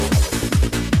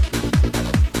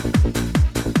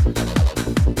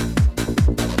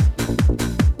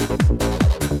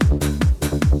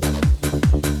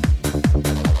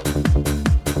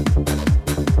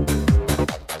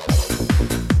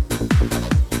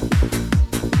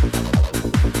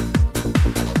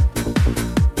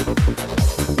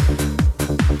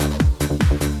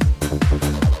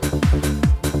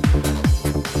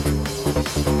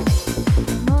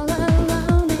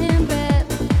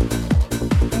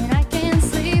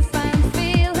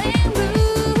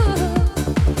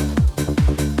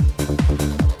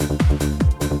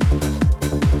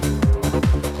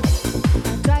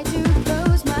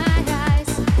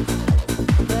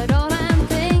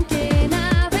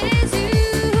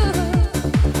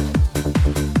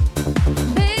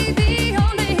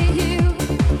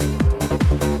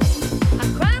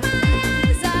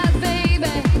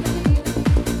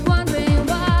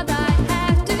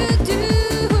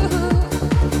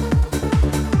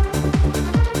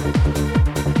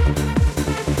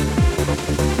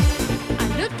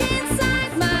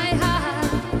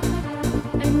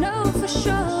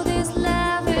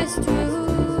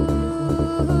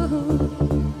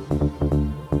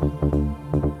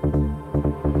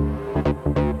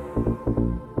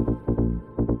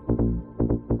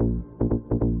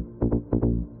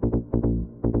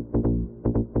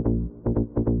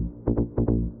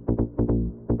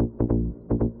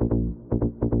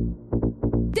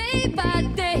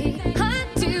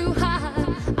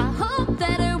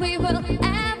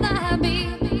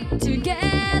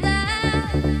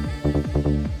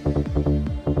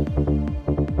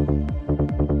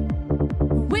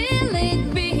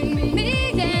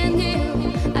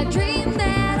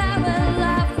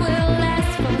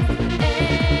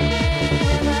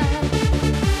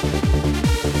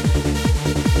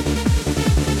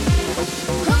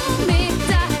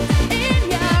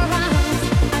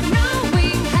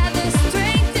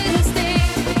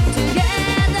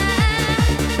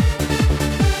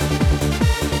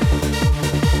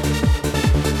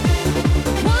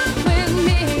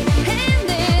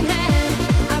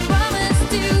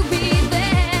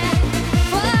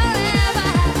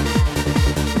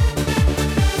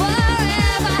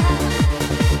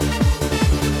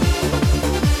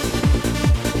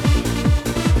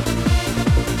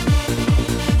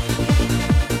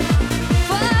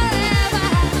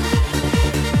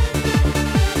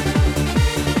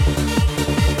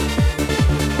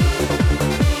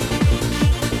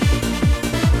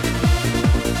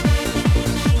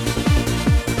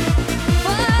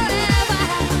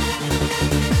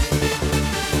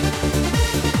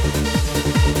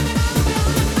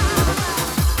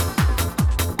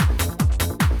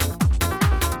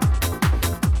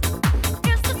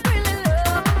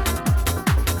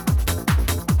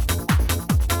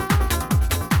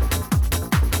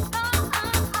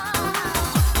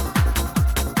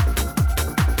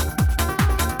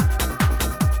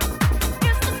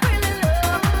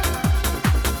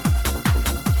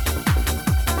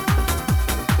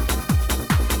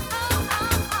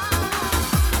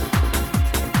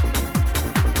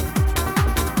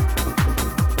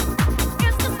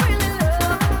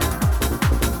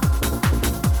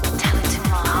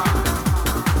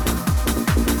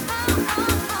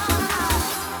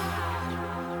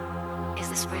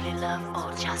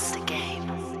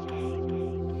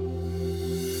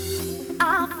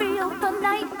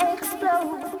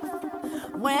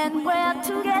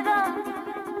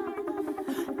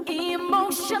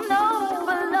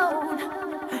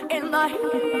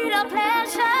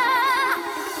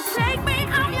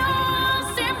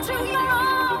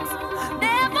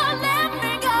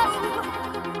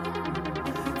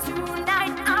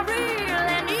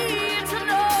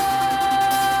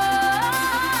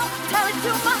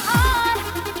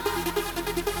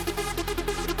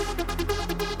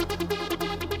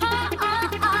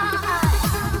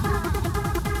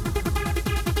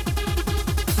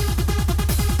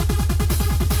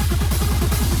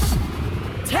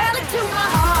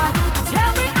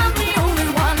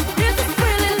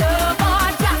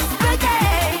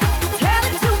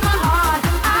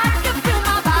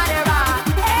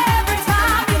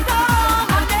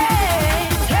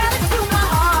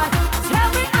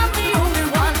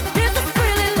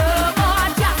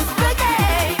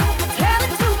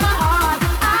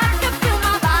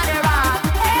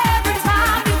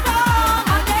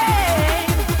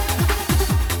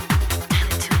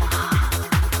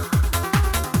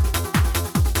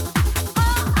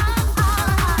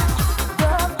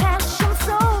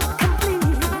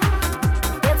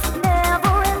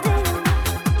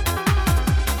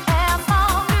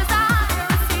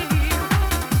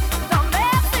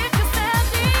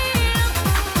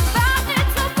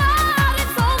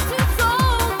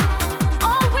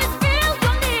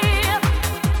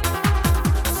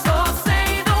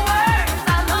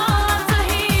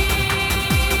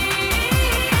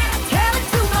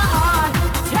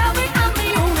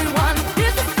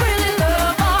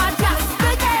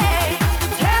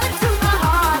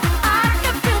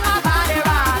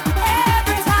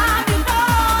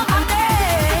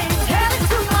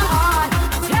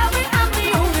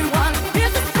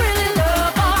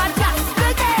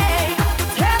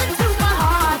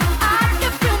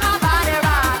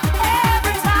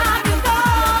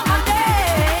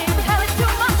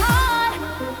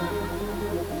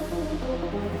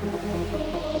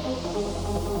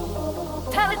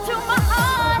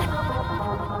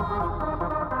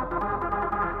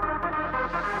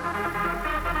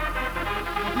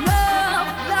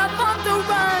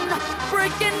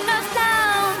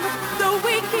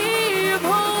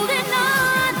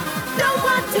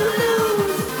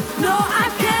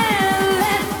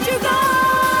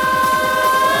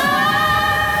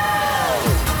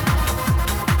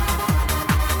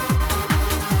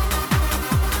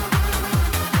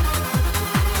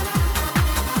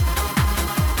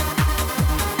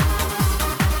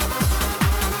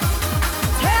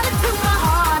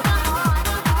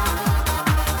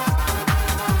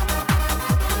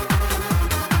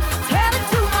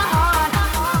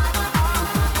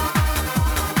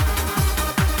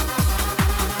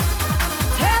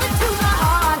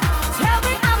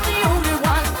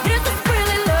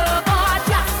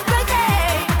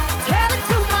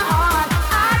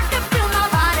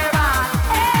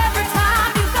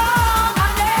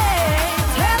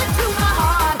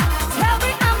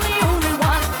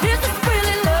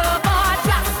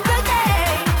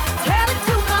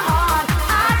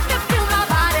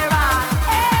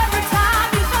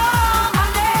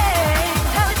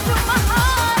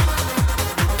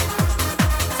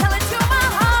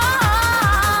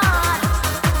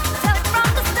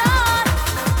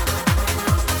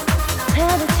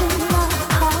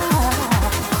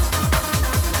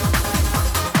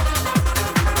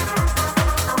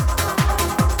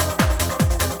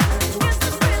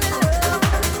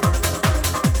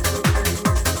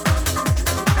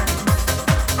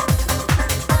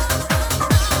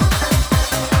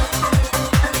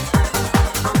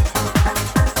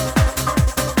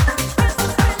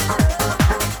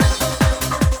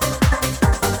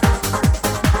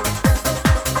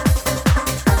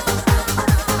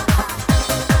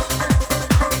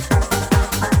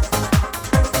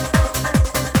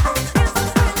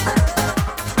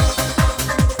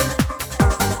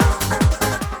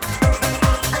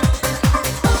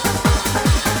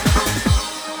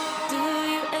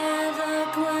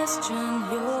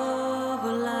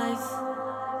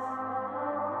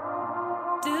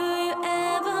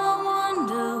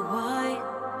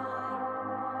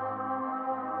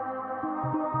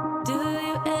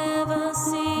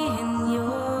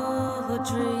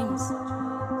dreams,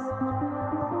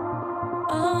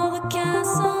 all the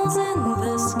castles in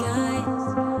the sky.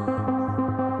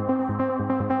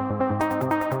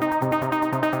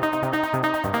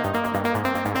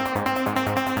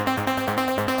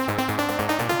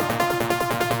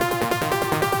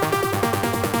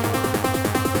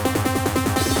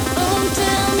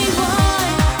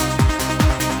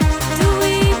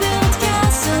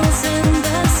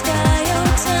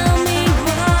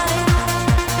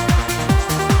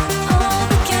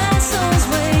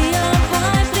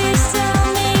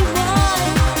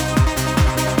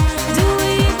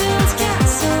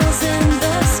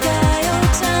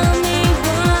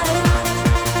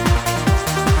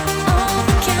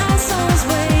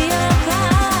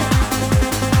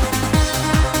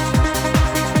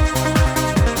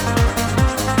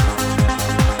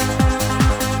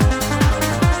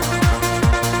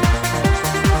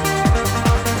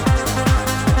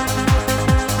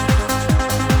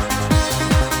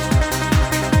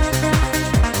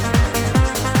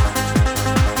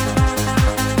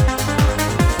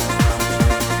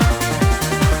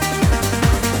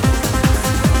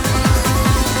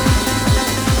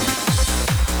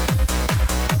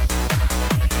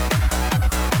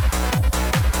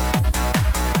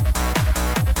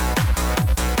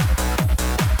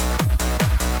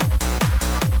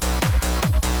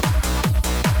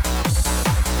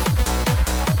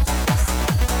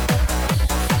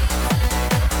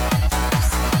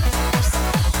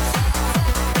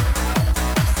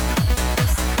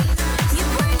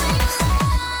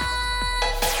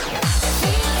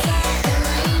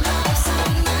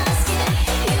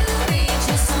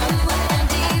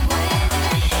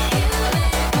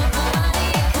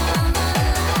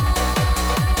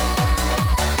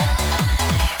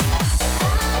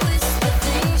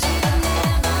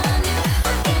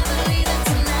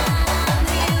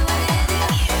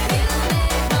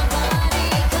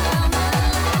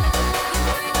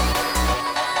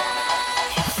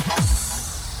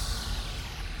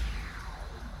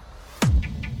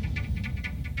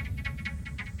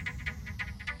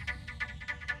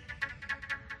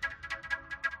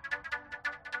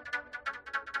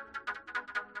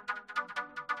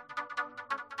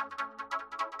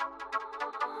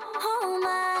 Hold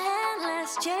my hand,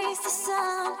 let's chase the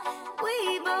sun.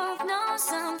 We both know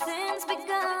something's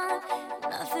begun.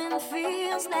 Nothing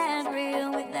feels that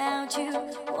real without you.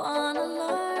 Wanna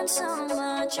learn so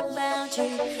much about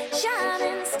you.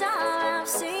 Shining star, I've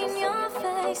seen your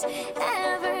face.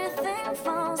 Everything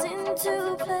falls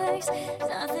into place.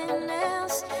 Nothing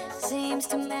else seems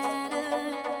to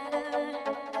matter.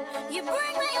 You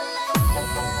bring me alive.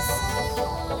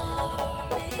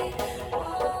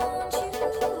 Won't you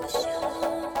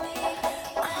show me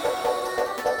I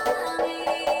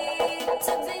need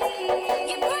to be?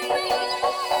 You bring me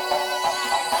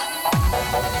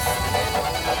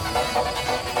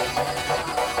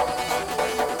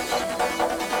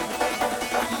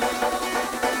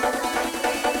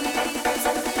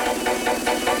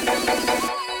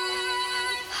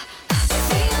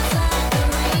feels like the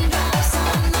raindrops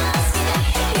on my skin.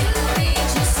 You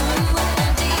reach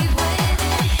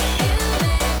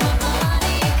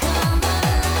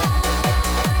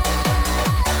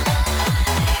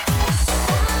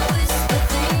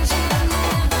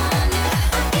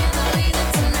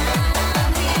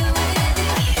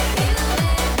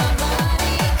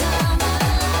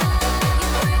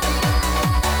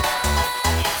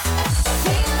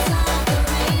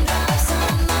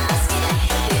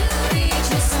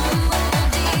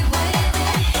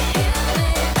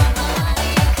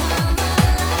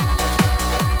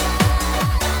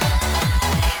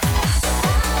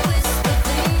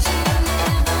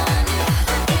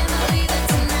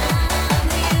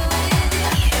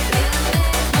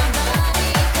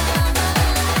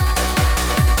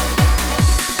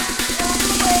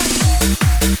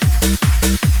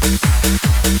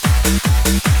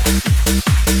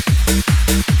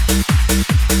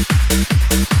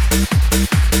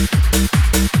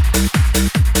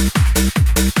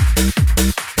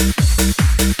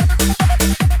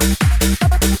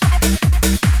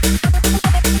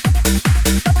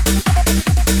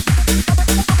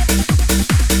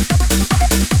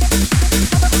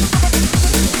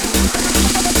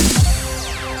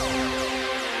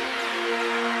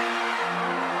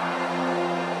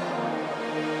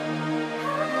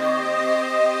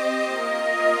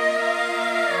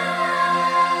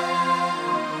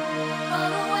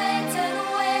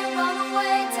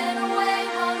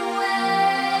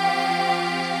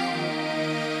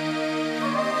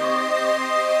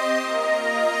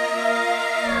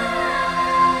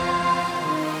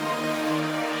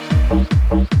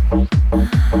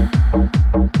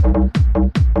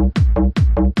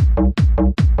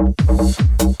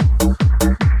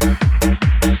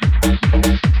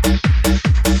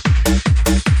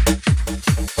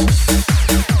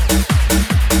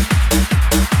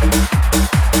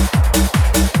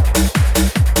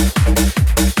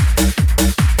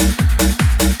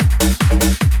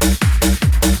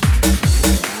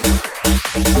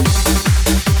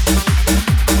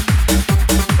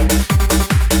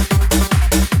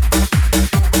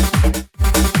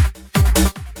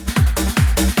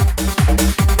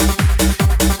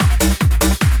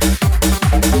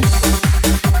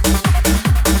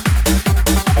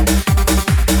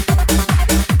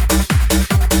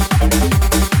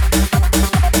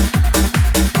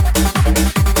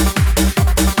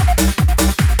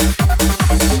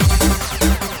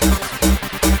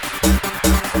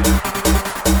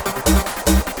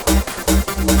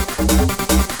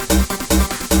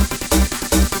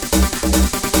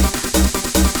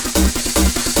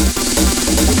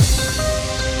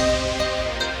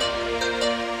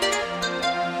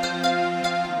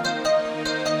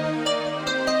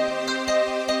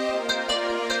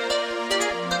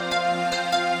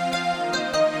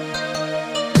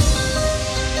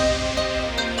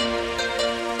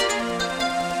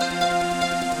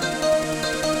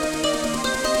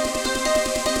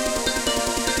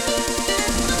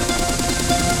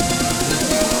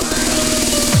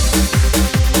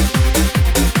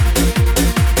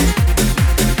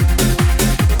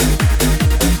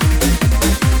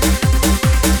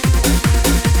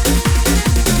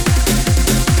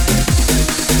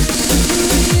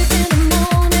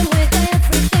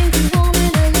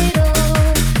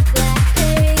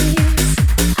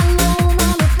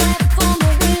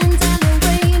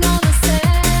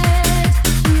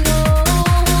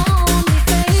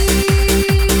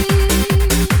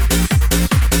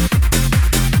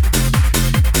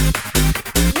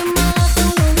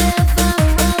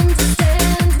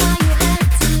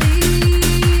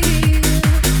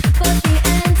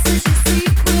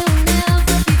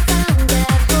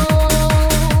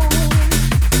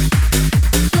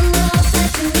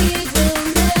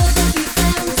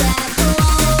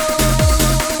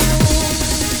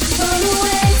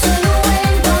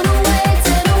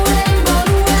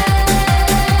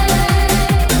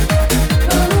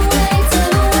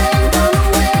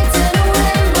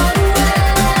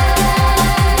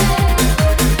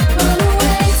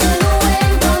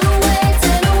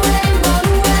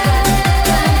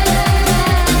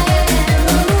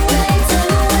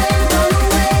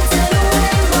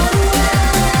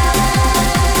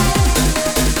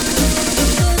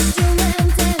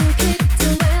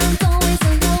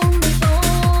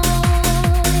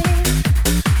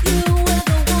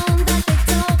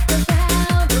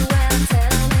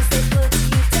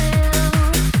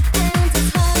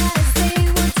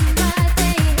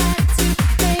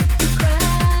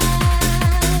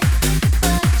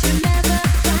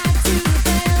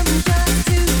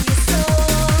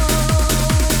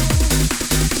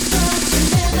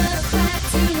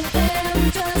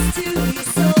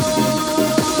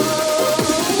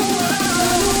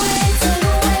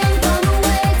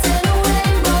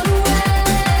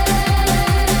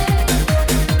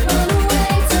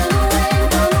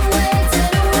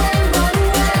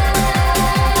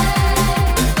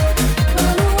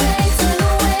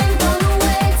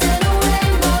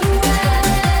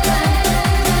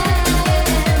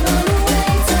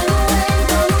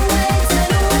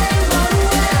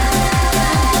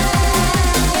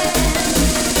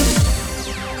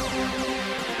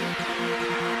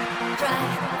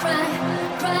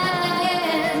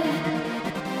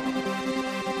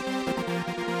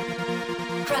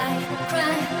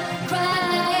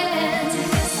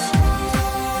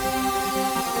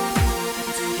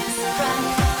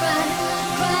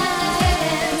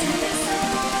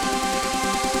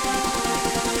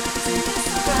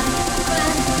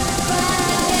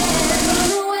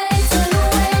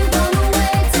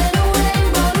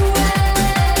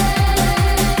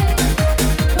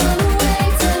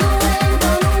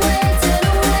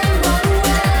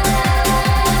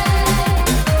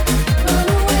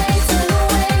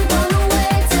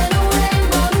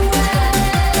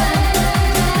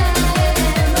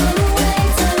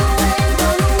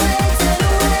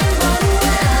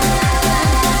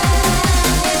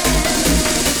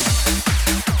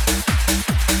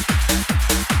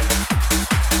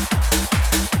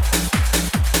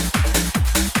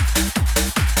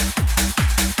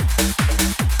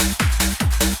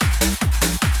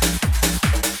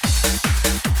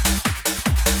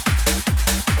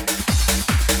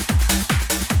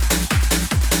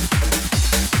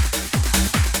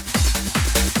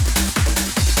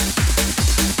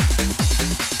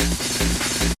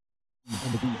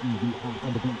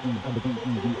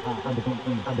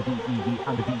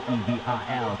I'm the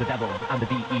D-E-V-I-L, the devil. I'm the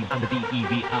D-E, I'm the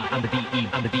D-E-V-I, I'm the D-E,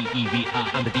 I'm the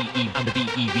D-E-V-I, I'm the D-E, I'm the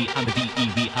D-E-V, I'm the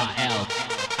D-E-V-I-L.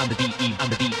 I'm the D-E, I'm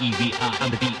the D-E-V-I, I'm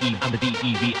the D-E, I'm the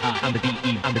D-E-V-I, I'm the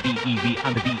D-E, I'm the D-E-V,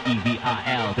 I'm the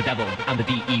D-E-V-I-L, the devil. I'm the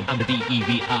D-E, I'm the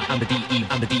D-E-V-I, I'm the D-E,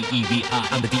 I'm the D-E-V-I,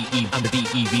 I'm the D-E, I'm the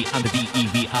D-E-V, I'm the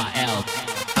D-E-V-I-L.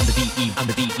 I'm the D-E, I'm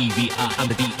the D-E-V-I, I'm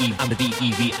the D-E, I'm the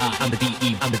D-E-V-I, I'm the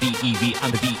D-E, I'm the D-E-V, I'm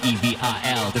the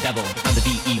D-E-V-I-L, the devil. I'm the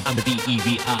D-E, I'm the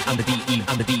D-E-V-I, I'm the D-E,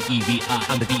 I'm the D-E-V-I,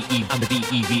 I'm the D-E, I'm the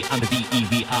D-E-V, I'm the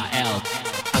D-E-V-I-L.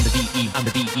 I'm the D-E, I'm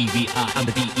the D-E-V-I, I'm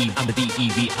the D-E, I'm the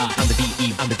D-E-V-I, I'm the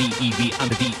D-E, I'm the D-E-V, I'm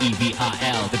the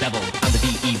D-E-V-I-L, the devil. I'm the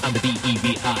D-E, I'm the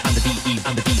D-E-V-I, I'm the D-E,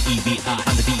 I'm the D-E-V-I,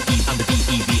 I'm the D-E, I'm the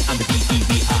D-E-V, I'm the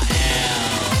D-E-V-I-L.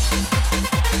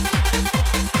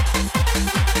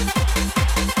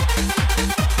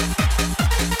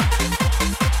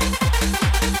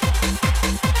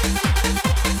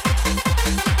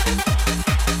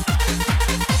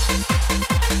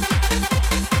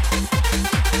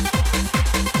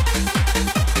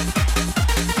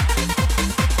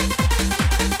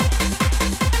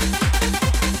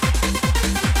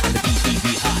 I'm the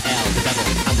D-E-V-I-L, the devil.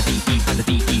 I'm the D-E, I'm the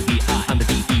D-E-V-I, I'm the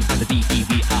D-E,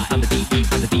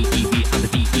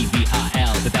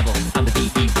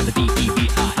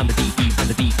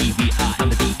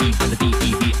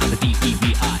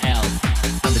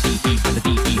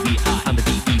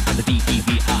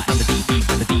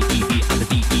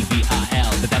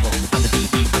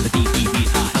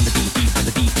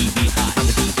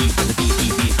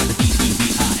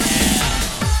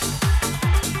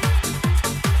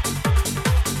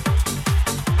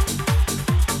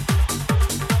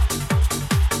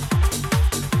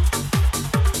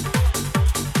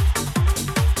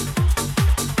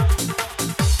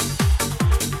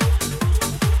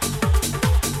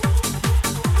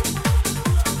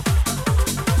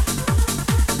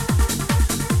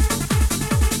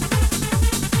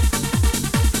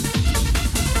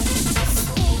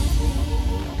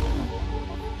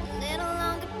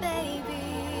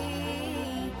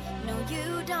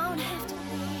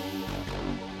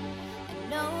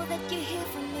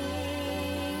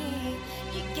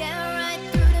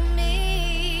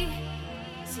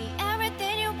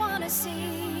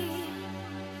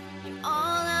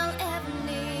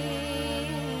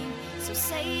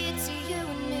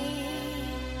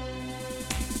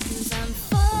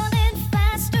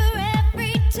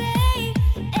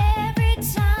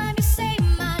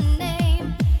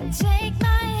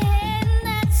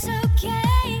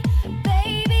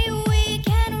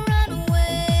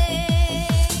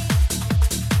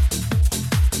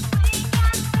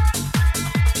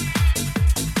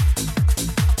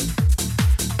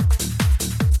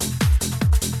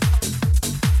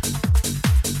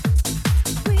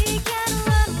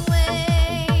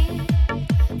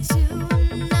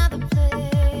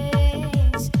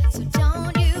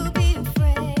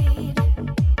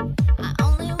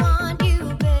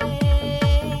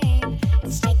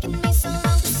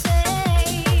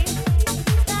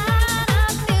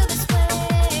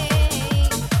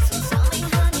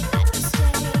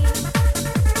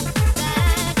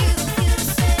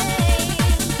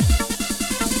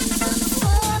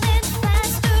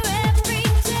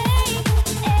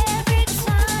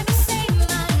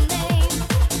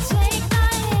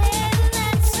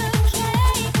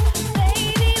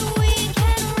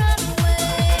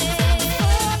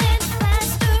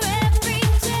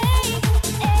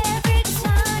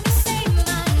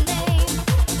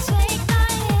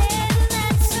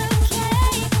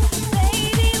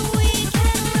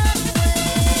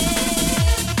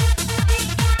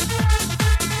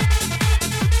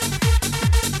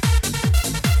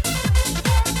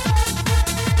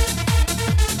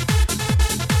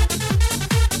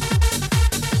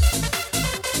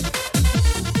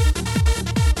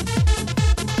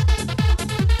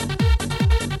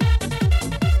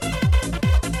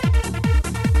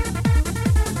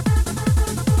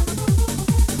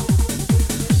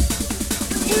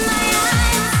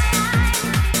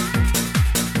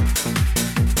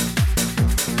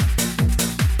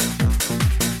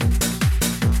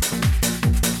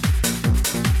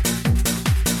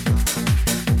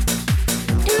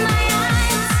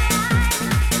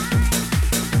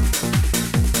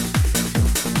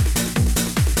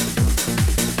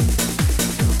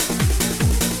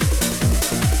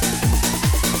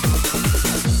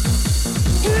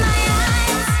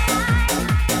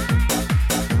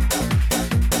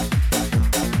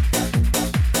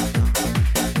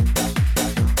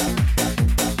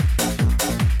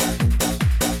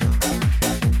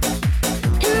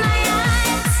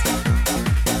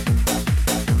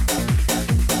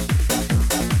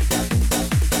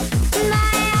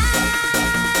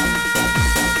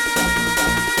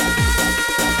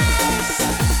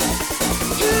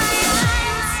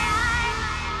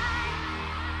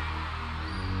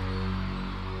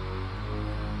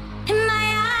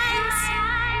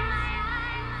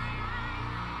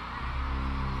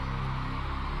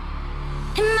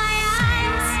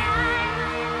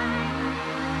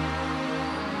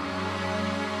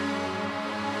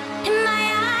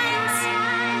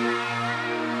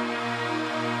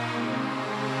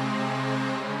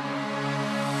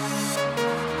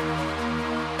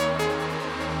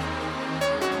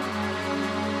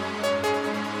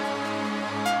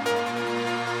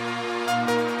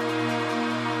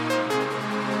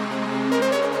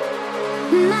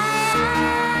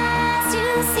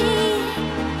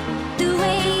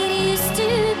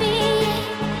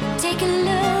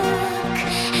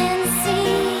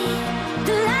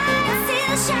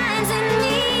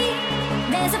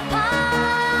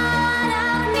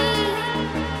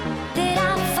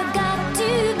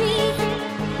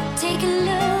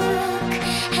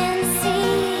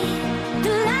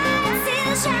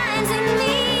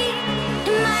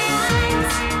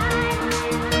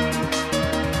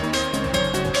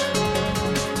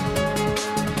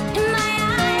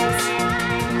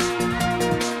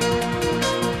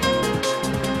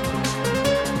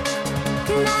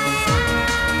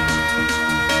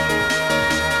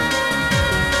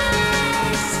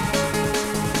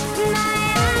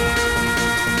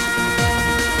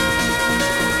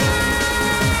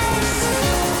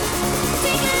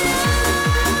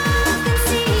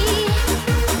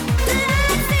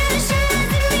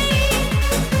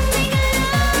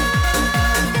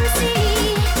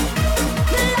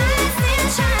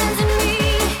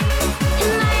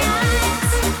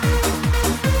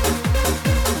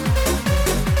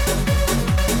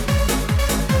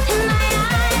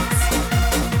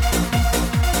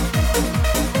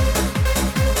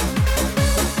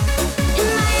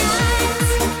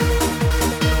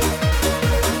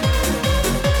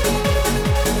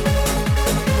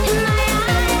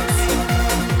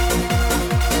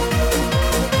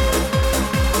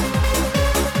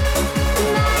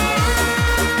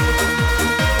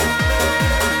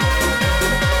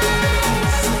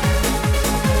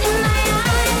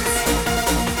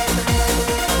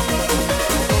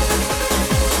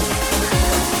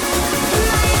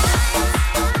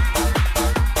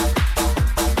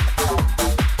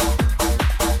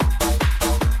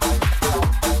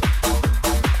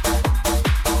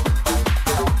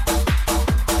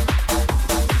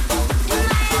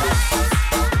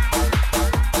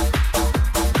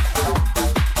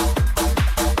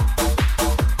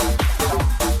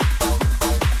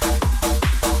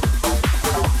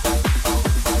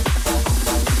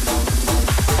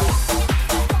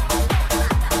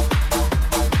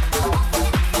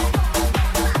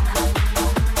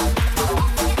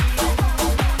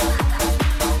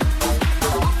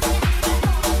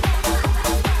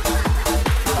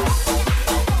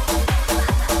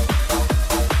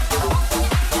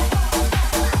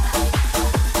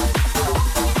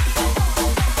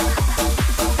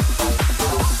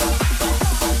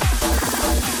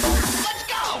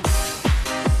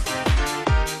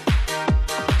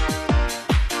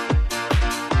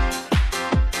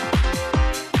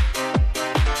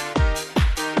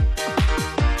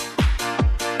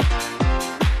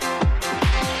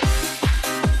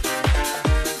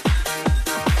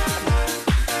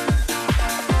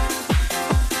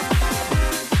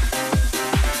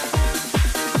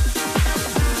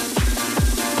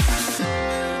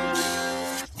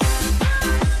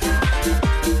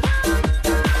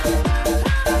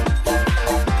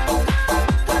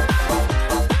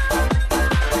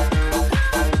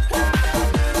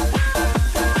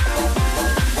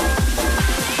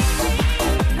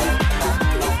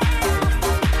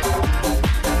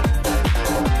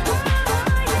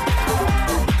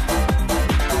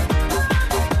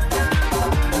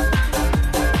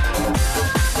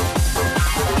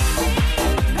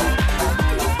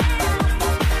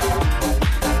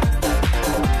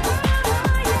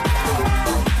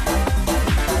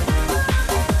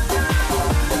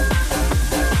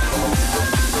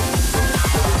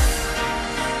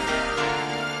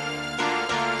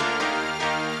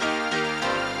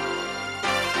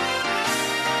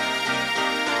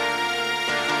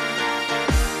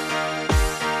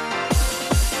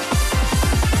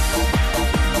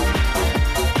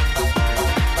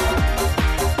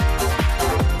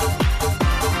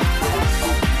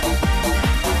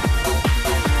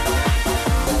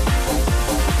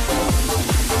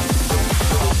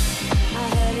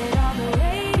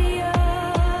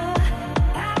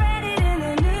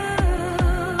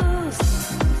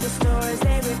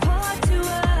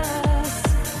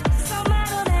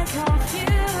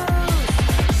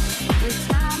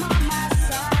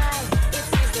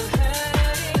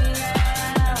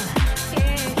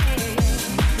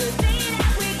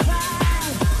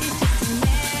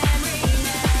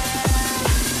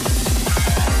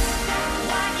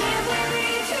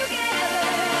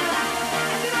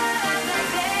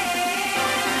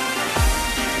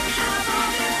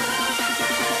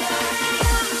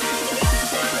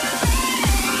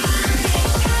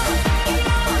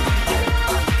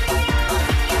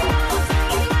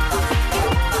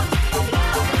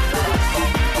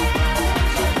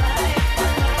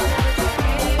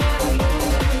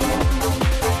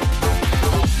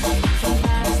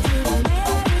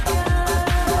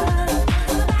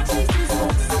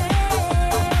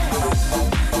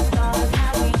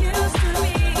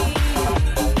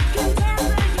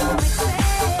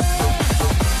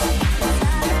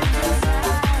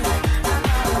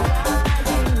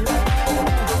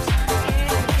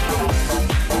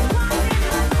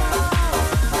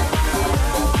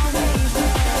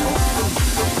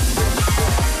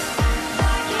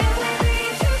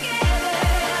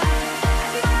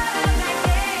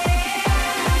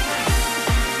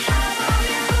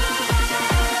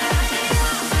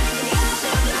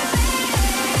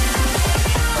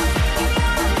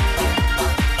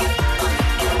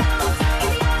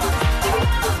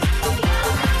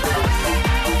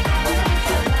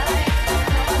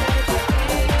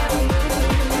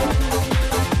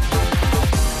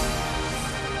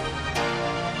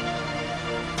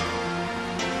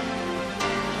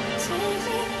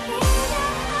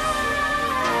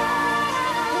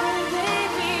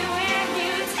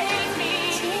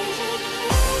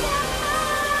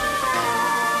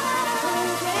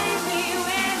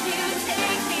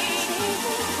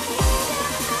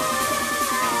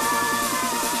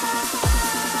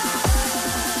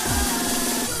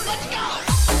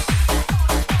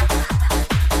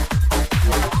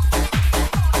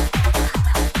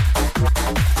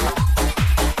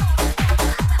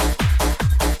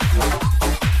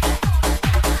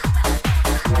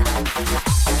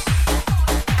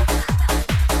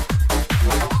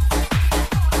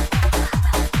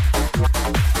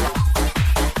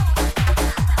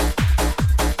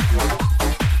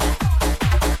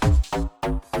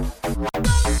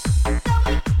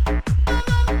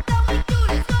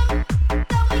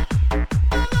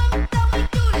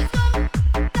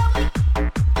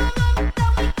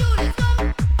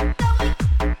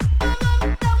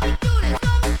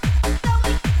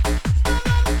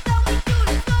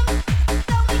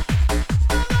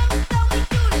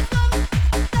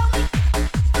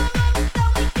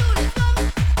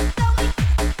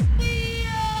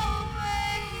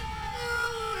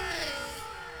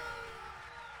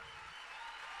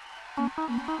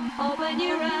 Open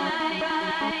your eyes.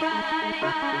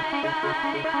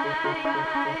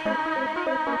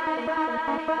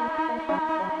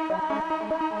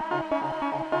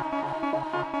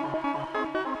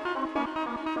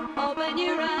 Open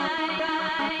your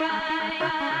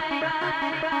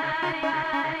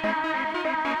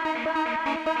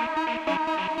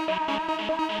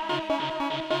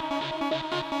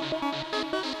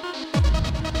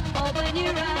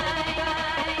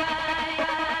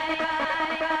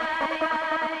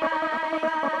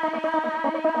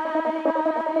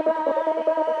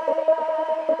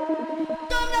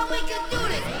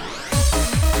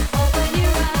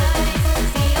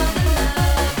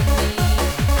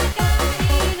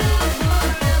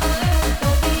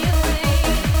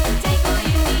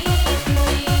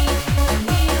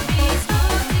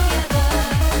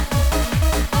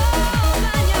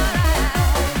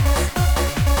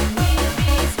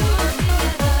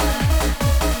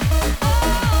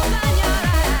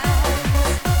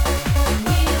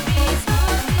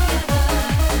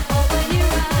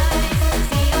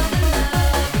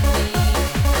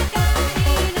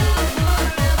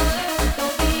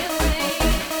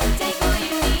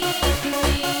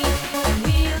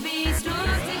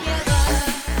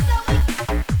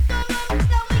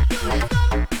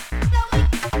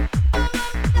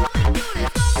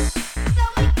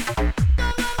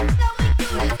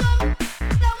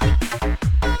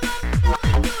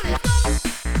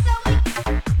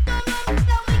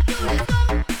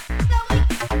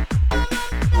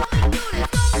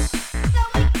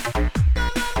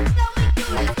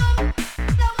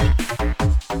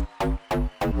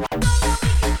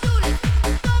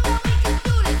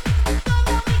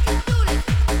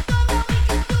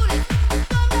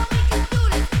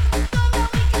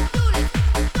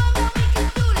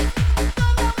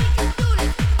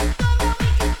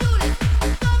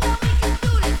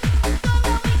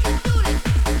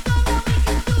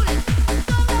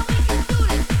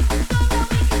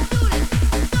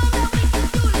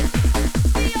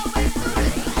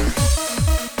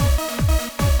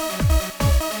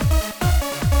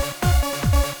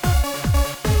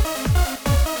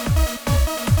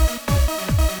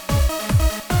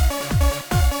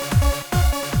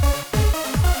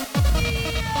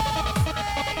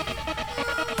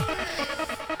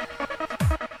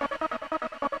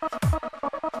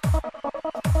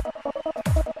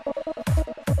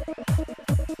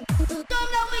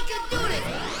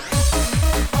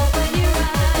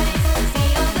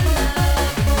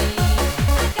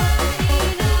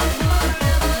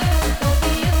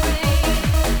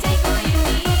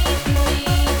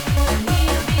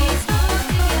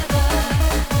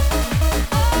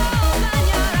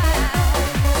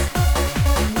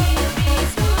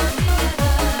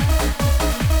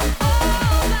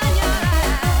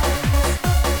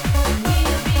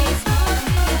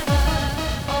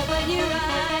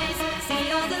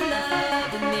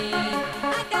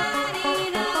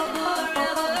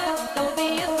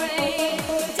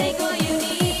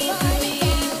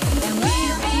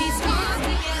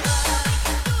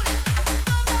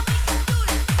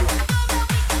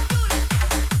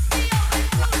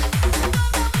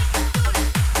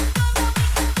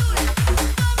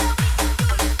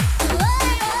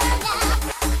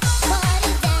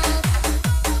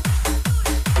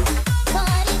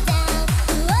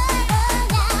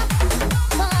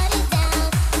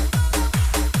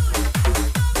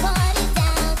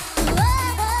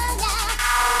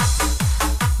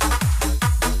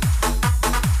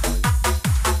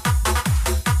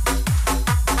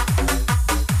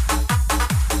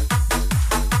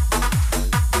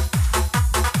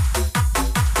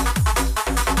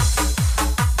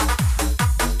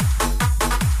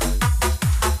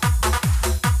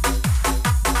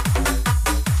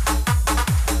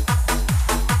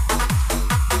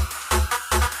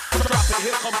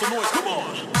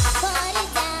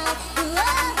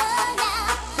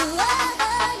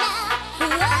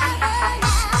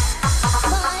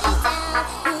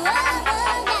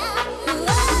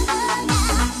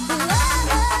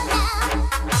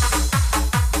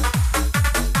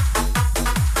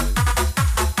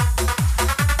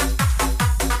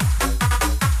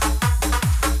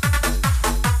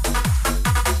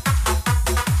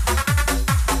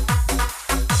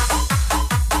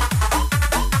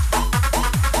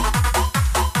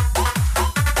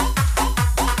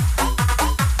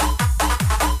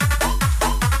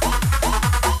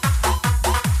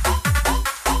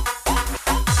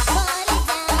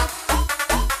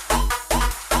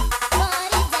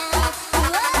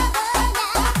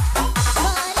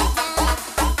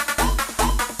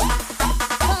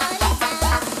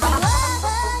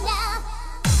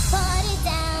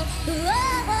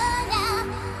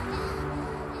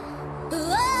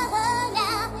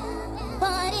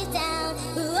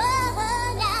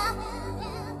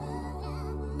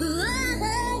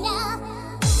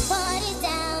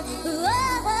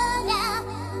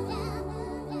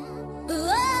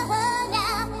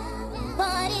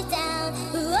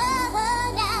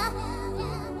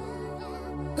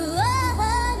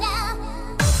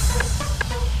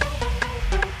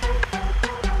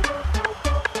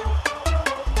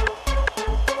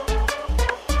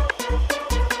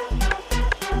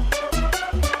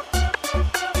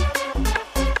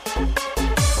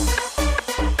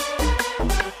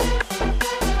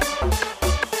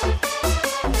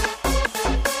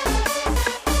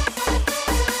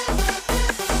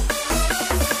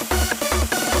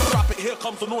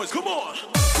comes the noise. Come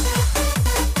on.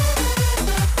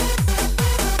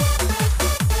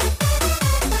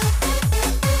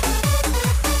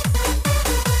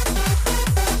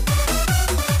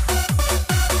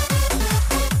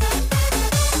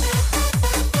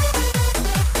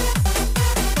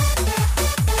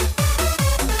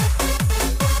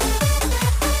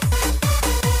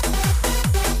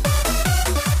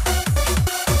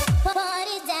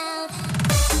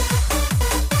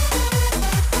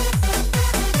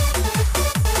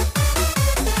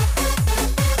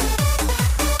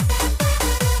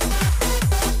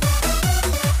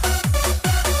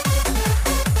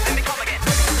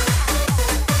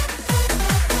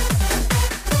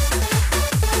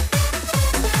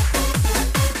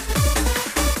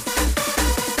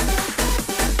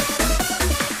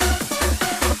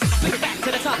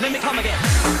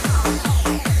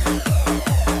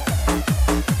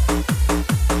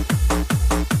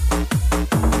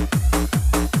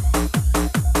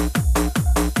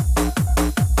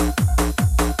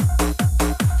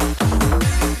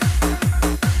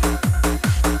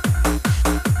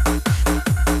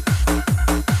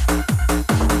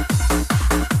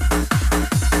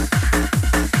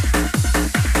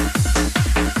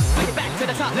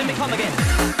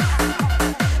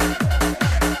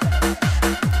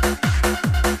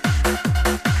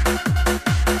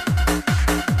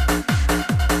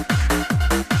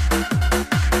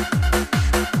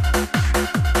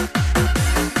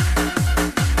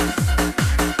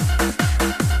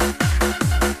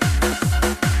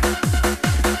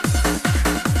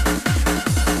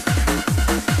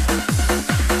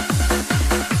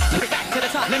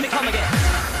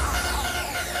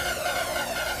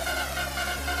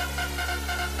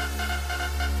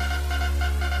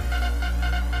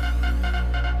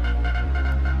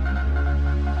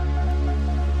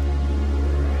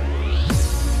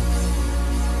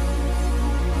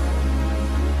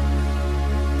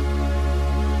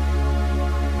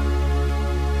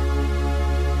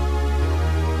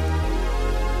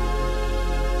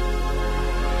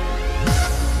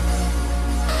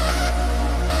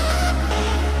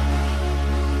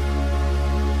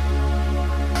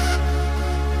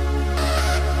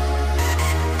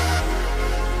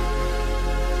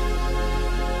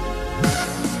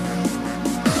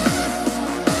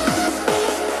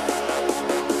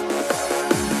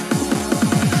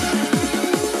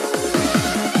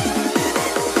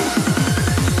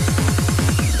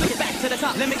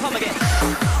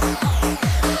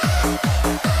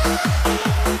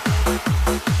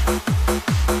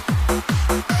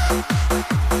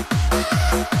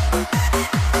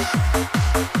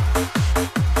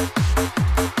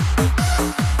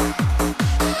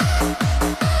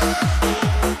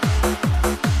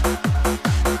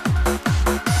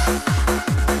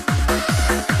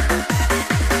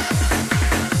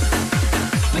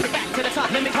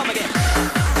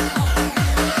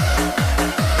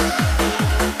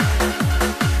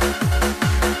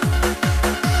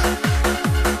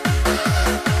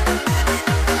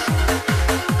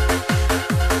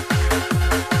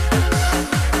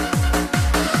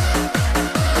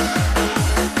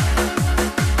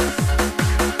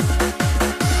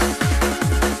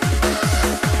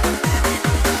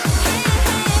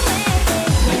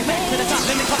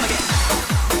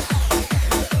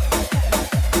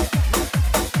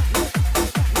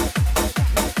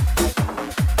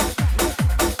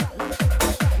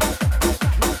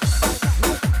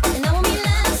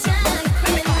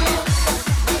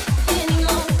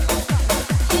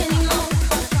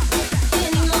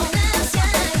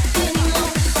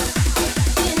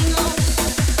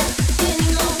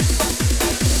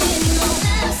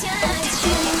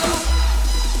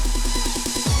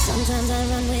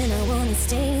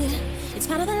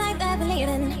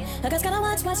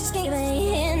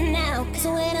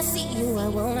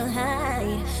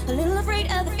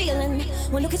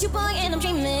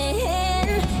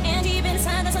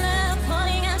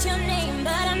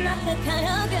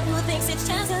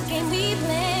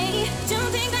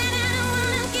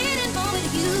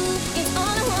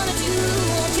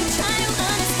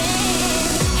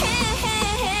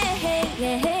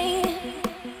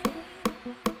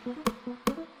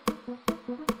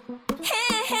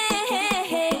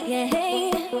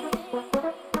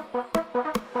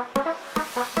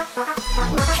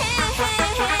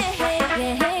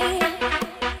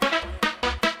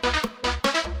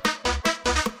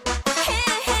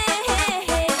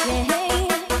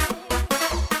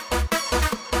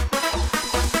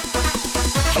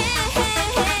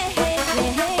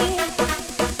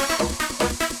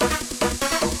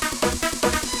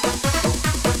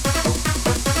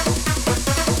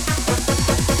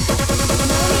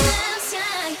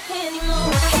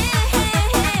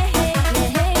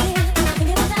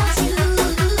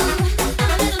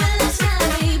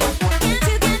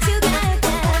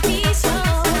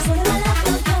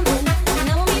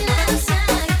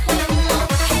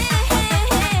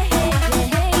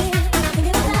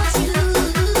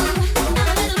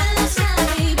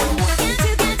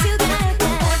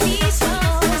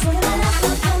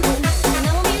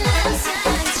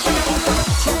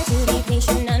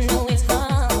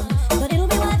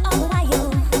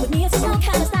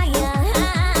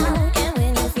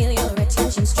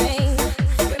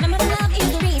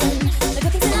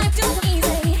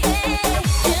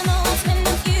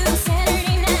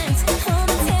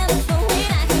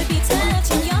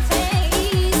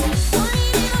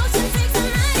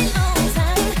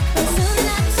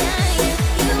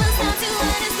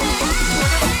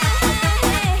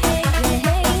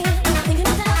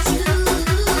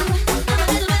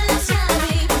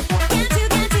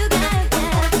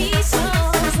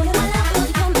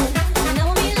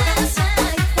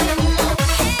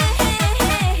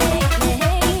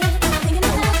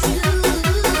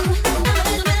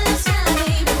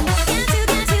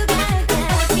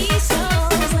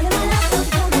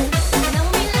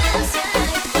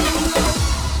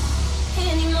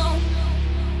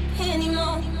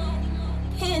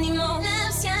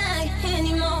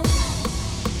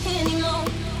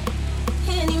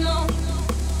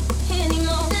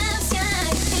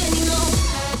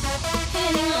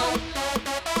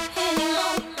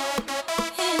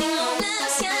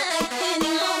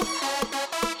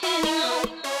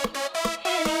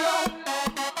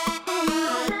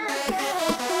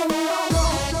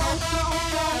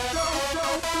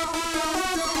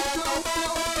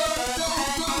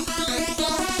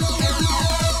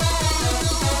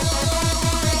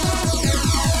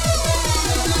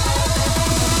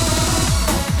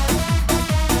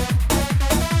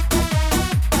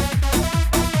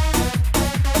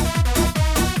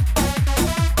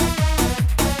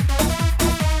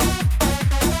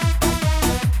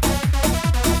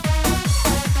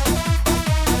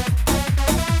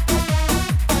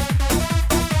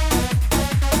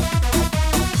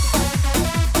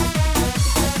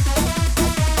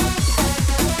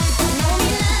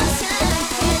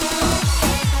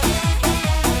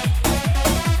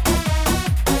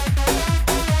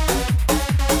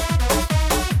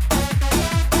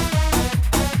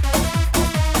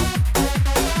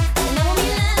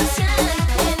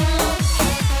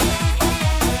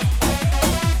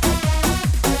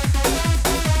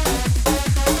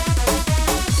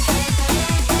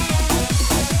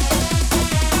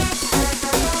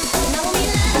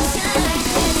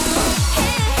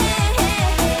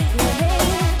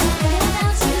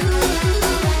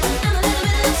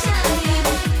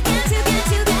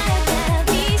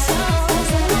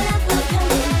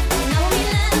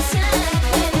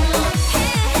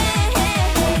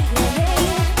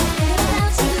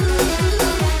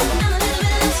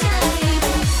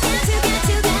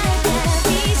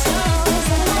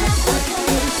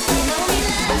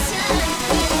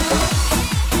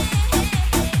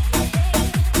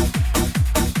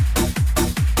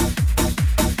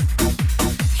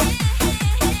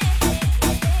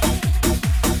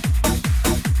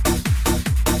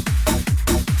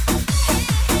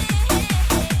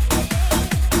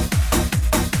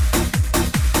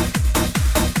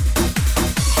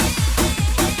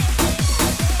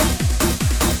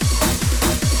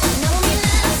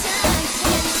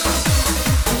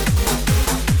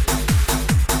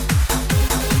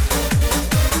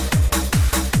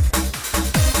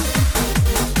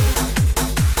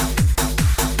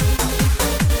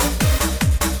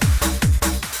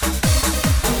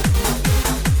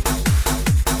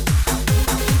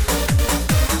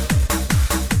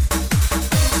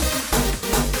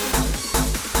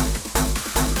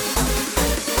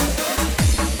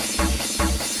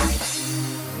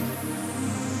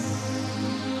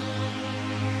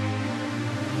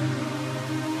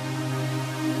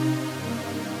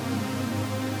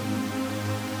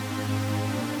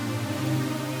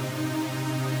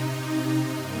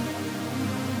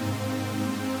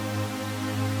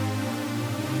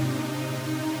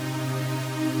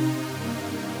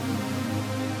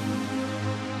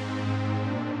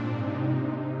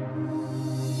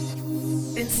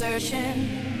 Been searching,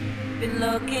 been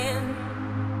looking,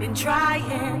 been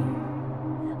trying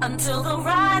until the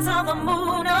rise of the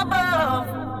moon above.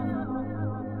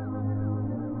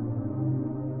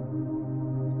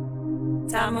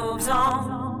 Time moves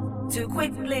on too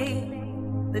quickly,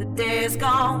 the day is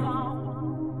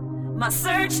gone. My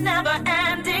search never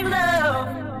ending, love.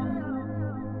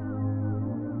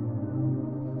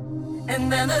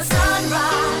 And then the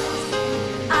sunrise,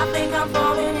 I think I'm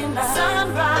falling in love.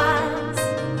 Sunrise,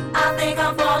 I think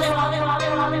I'm falling, I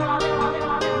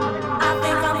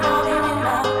think I'm falling in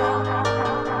love.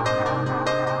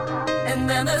 And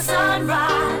then the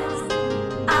sunrise,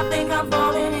 I think I'm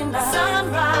falling in love.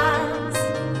 Sunrise,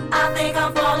 I think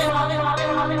I'm falling, I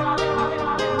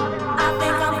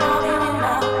think I'm falling in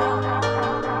love.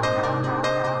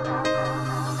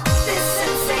 This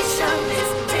sensation is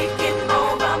taking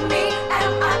over me.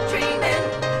 Am I dreaming?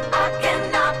 I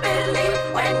cannot believe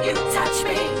when you touch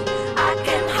me. I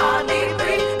can hardly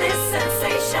breathe. This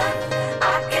sensation, I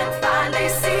can finally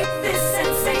see. This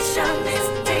sensation is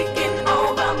taking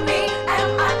over me. Am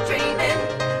I dreaming?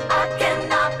 I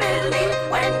cannot believe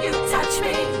when you touch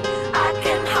me. I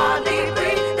can hardly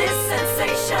breathe. This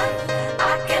sensation,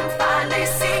 I can finally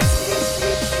see.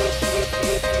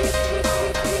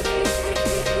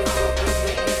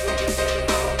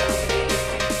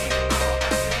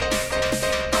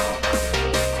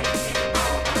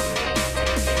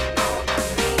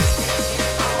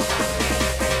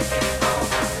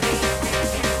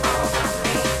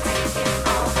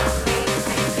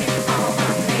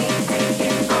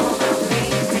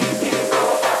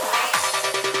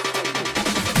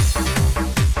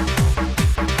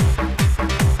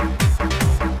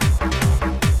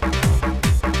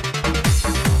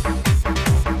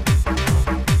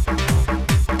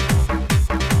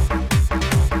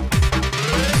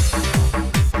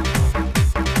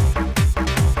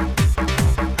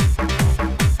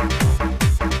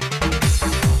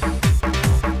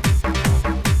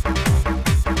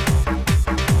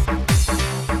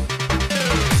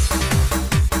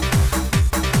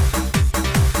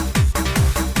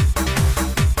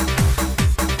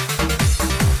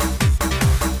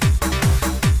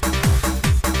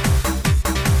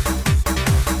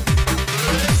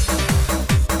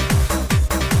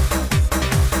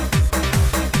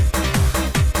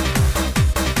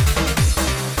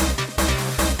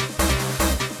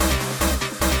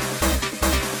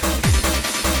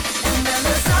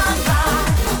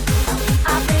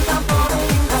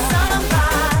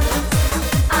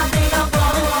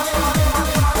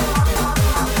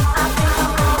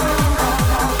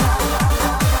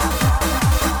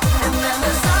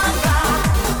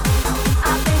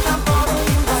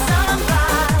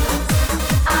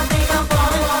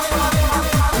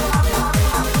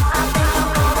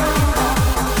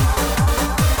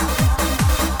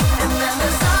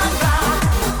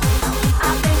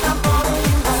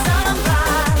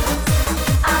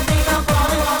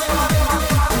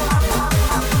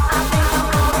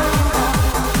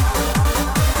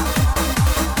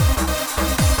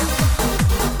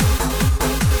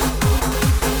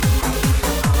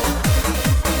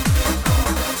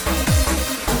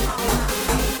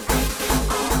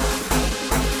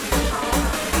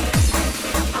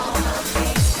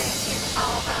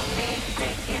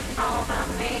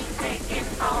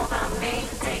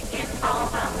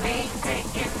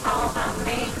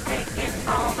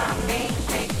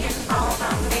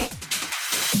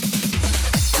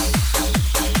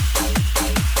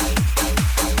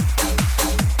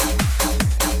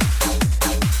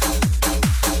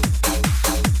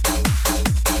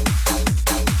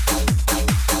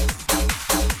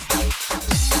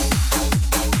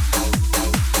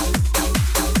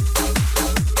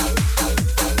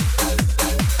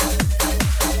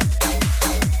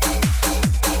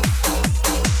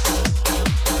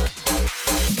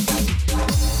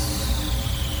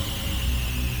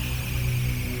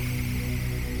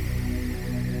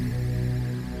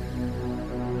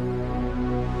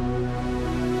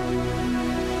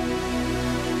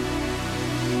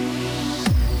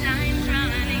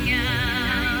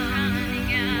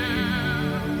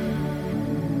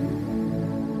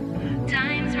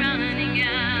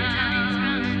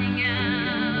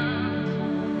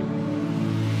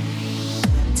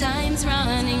 Time's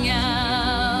running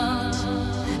out.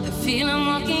 I feel I'm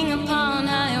walking upon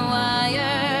high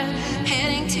wire,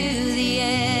 heading to the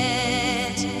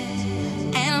edge,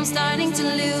 and I'm starting to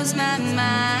lose my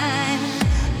mind.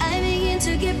 I begin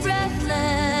to get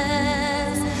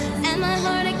breathless, and my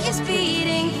heart it keeps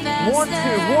beating faster. 1 2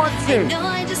 1 2. I know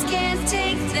I just can't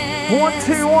take this.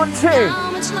 1 2 1 2.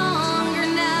 How much longer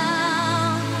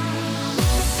now?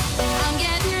 I'm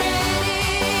getting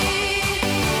ready.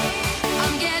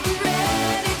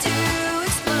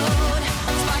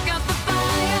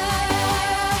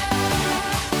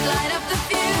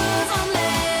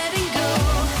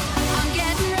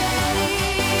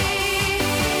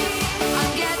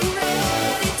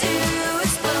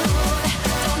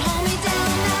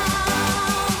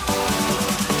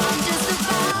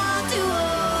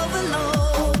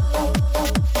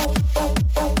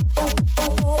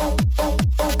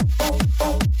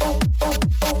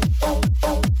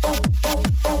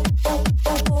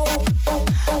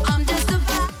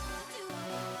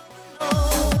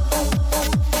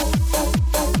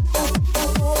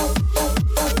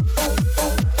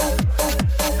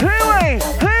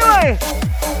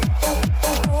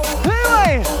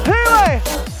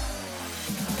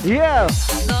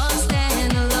 lost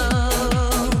and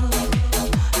alone,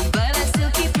 but I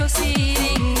still keep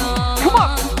proceeding on. Come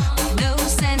on. No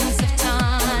sense of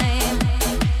time.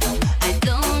 I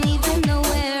don't even know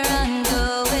where I'm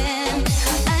going.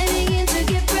 I begin to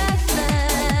get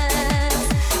breathless,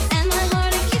 and my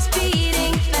heart it keeps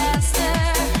beating faster.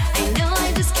 I know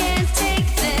I just can't take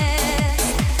this.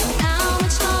 How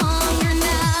much longer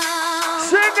now?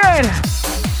 Sing it.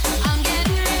 I'm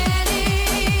getting ready.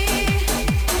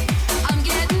 I'm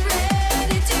getting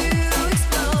ready to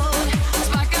explode.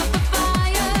 Spark up the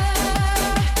fire.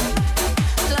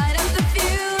 Light up the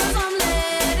fuse. I'm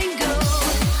letting go.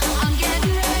 I'm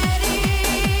getting ready.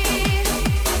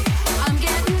 I'm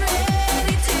getting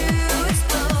ready to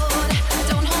explode.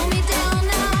 Don't hold me down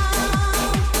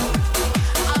now.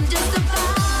 I'm just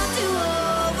about to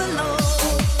overload.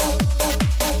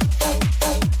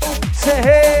 Say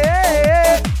hey.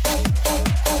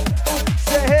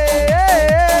 Say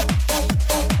hey.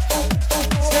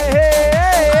 Say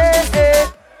hey.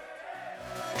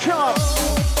 Come.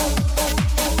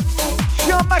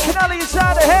 Sean McInally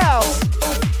inside the house.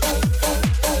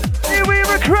 Here we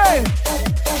recruit.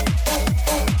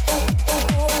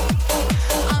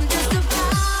 I'm just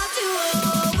about to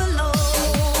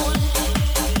overload.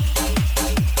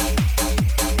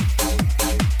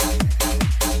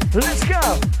 Let's go.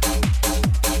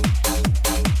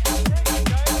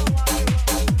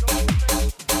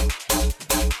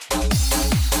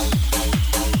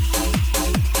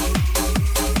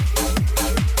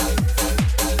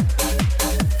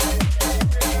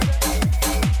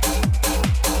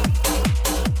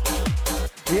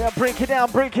 Yeah, break it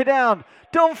down, break it down.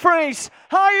 Don't freeze.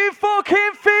 How you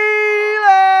fucking feeling?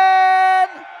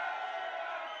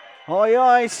 Oh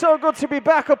yeah, it's so good to be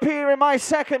back up here in my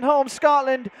second home,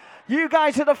 Scotland. You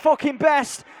guys are the fucking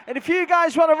best. And if you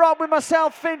guys want to rock with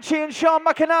myself, Finchy and Sean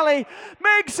McInally,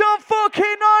 make some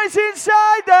fucking noise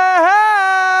inside the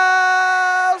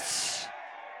house.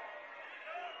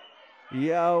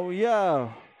 Yo,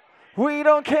 yo. We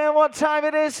don't care what time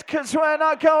it is, because we're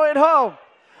not going home.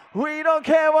 We don't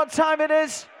care what time it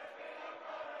is.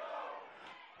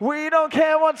 We don't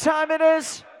care what time it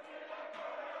is.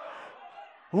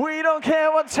 We don't care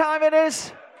what time it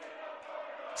is.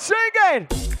 Sing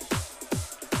it!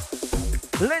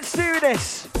 Let's do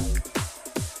this.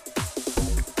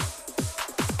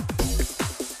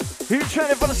 Who's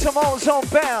ready for some old zone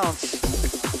bounce?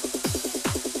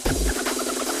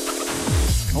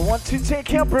 I want to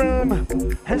take your broom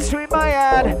and sweep my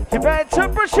yard. You better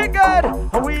brush it good,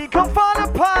 or we can fall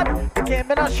apart. You give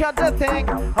me a shot the thing.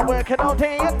 I'm working all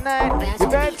day and night. You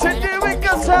better do it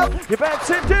yourself. You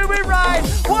better do it right.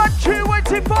 What you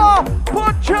waiting for?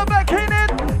 Put your back in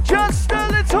it, just a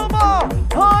little more.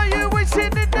 Are you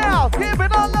wasting it now? Give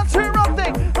it all up to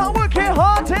something. I'm working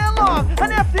hard and long,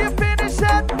 and after you finish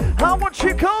that, I want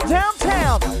you go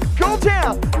downtown. Go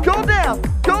down, go down,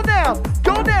 go down,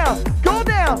 go down, go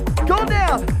down, go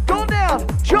down, go down.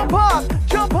 Jump up,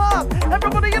 jump up.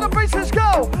 Everybody in the place, let's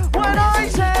go. When I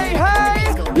say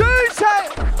hey, you say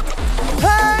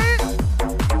hey,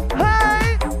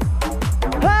 hey,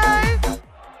 hey,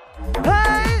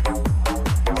 hey.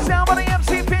 Somebody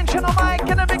MC Finchy on the mic,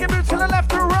 and a bigger boot to the left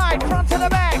to right, front to the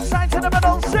back, side to the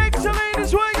middle, 6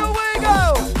 leaders, wiggle,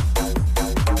 wiggle.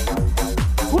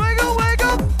 Wiggle,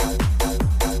 wiggle.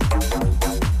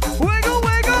 Wiggle,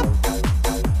 wiggle.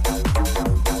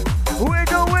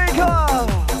 Wiggle, wiggle.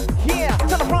 Yeah,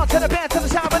 to the front, to the back, to the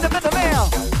side, in the middle now.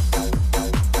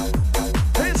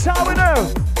 It's how we do.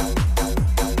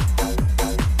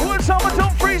 What's up with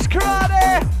Don't Freeze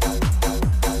Karate?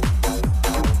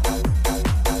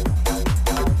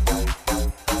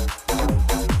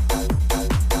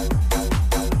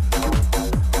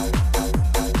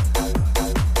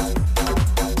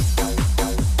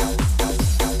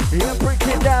 Yeah,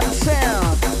 breaking down the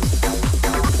sound.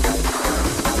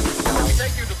 We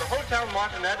take you to the Hotel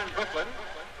Martinet in Brooklyn,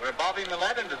 where Bobby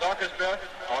Millett and his orchestra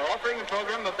are offering a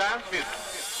program of dance music.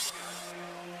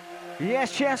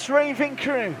 Yes, yes, raving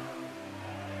crew.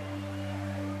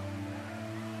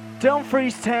 Don't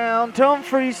freeze town, don't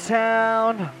freeze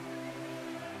town.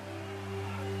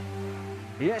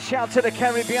 Yeah, shout to the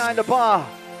Kerry behind the bar.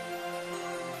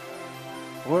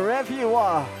 Wherever you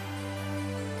are.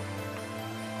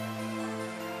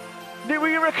 New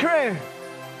Era crew.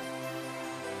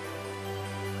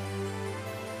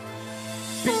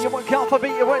 See you with golf, I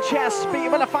beat you with chess. Beat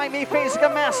you when I find me facing a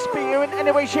mess. Beat you in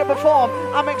any way, shape or form.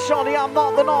 I make sure that I'm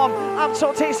not the norm. I'm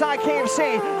so tasty like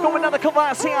KFC. Going on a cover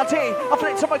at CRT. I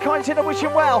flick some my coins in and wish you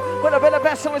well. But I've been the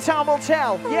best and the time will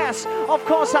tell. Yes, of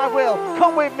course I will.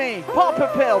 Come with me. Pop a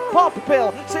pill, pop a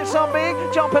pill. Sit some big,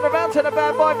 jumping around to the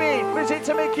bad boy beat. Visit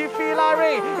to make you feel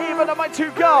irate. Even on my two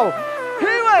go.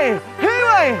 Anyway,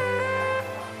 anyway.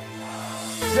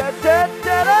 Da, da,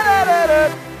 da, da, da, da, da.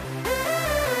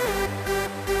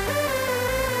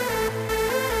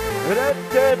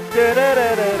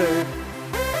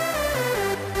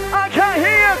 I can't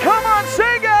hear you, come on,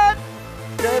 sing it!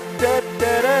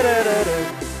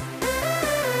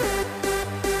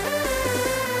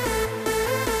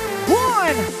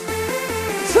 One,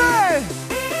 two.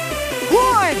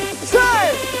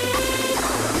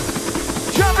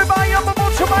 Jumping by on the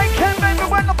motorbike, baby,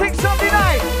 when I think Sunday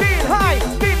night. Being high,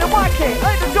 being the wacky,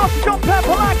 ain't the Josh John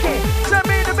Pepper lucky. Send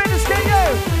me the minister, you.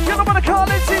 You're the one I call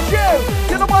it, it's you.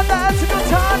 You're the one that has a good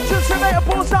time. Just to make a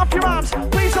balls off your arms.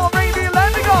 Please don't make me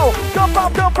let me go. Got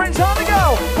Bob, girlfriends on the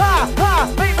go. Ha, ha,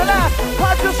 make me laugh.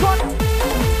 I just want.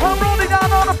 I'm rolling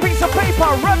down on a piece of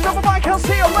paper. Wrapped up a mic, I'll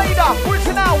see you later. Where's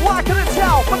it now? Why can it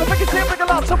tell? But the biggest thing, bring a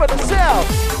lot of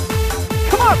themselves.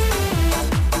 Come on.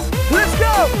 Let's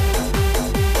go.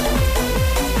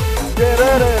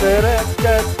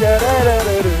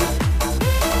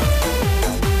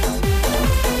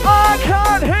 I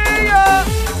can't hear you.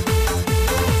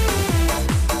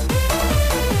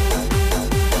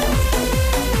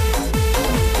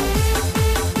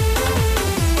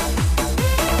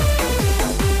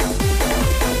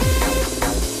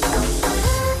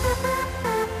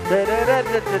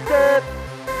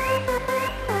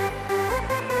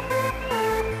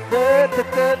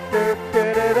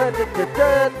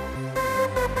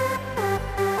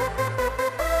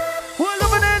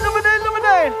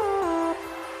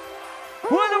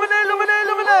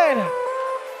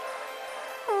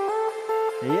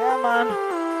 Yeah, man.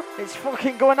 It's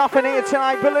fucking going up in here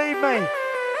tonight, believe me.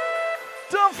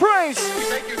 Don't freeze. We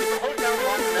take you to the Hotel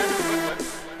Montana in Brooklyn,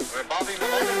 where Bobby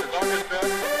Millet and his orchestra are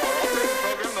offering a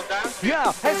program of dance. Yeah,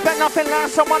 expect nothing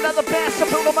less. I'm one of the best. I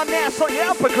build on my nest. So yeah,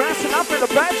 I'm progressing up in the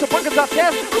bed. So bookings up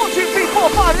there. 1, 2, 3, 4,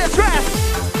 5, let's rest.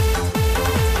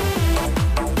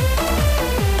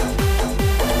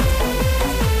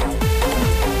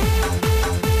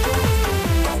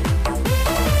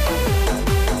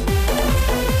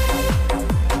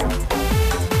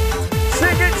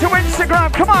 To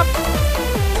Instagram, come on.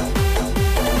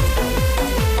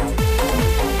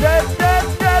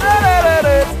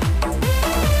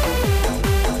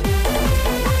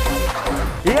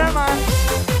 Yeah, man.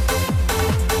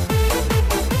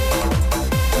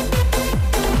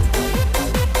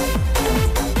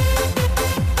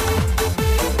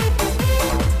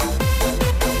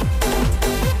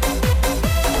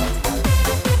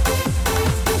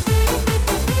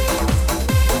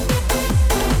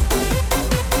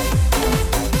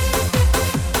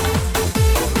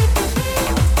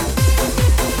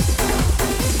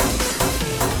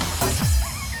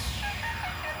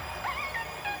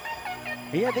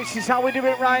 Yeah, this is how we do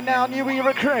it right now, New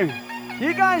Era crew.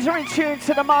 You guys are in tune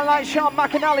to the Man Like Sean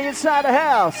McInally inside the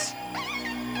house.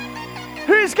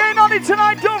 Who's getting on it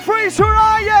tonight? Don't freeze, where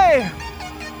are you?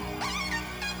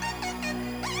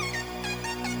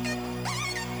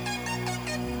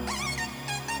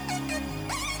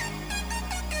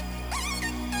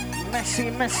 Messy,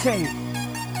 messy.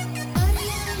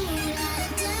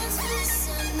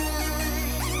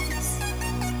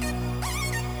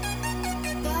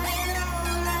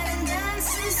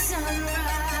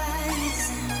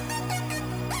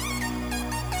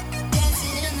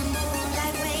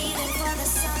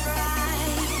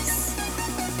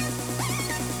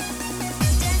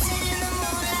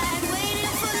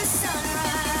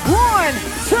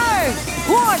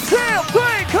 One, two,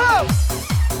 three, go!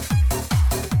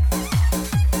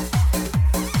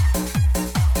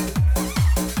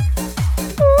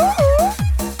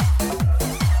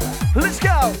 Let's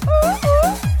go!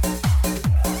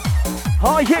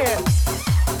 Oh yeah!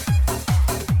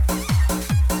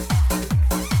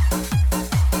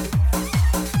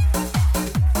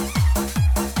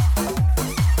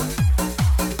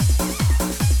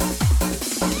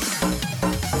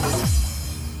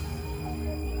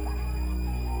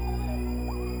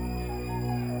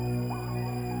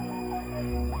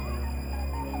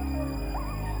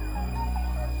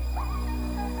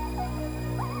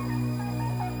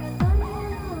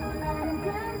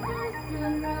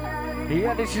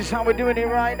 Yeah, this is how we're doing it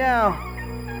right now.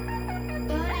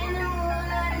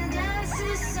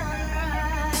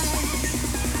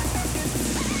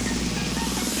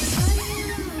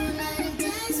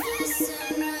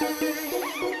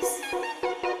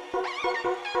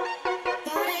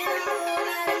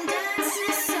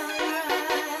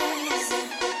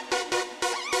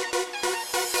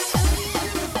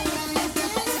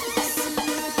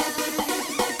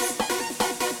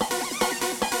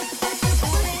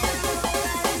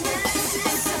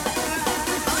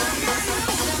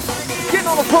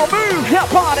 the floor, move your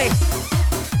body.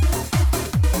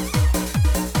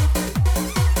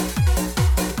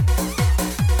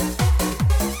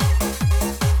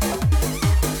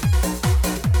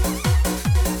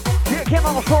 Get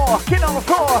on the floor, get on the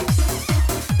floor.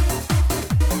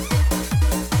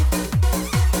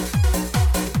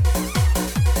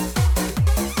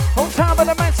 On time of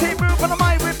the messy move on the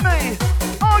mic with me.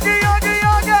 Augie, Augie,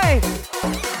 Augie.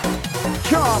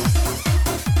 Jump.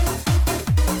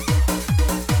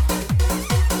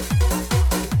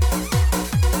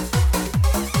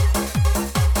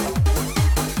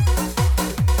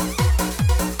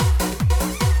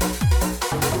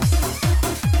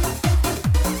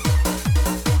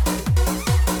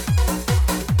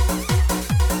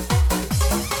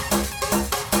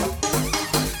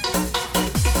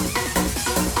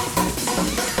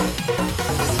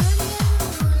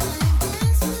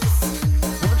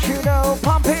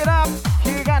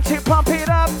 Pump it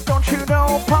up, don't you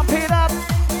know, pump it up.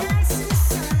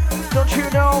 Don't you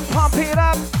know, pump it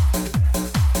up.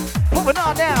 Pump it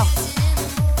on now.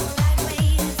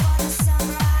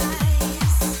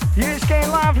 It's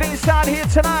getting lively inside here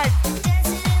tonight.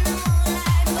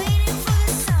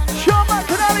 Show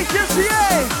McInally, just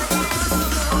yeah.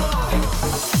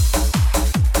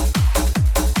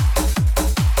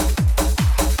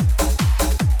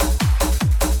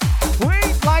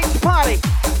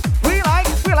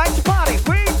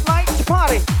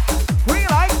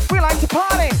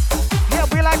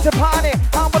 To party,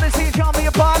 I wanna see you jump in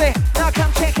your body. Now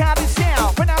come check out this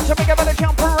sound. When I'm jumping, I'm gonna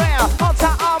jump around. On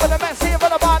top of the mess here,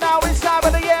 but about now inside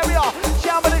of the area.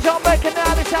 Jump in the jump, making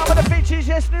out the sound of the Finchy's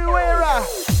yes new era.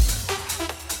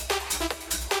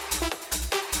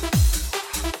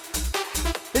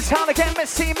 It's time to get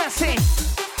messy, messy.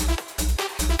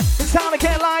 It's time to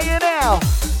get lying now.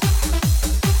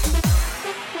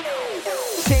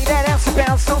 See that ass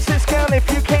bounce, so sis girl, if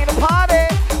you came to party.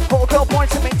 Whole girl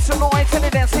points and makes some noise and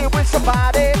then dancing with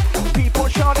somebody. People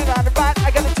shouting on the right,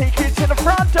 I gotta take you to the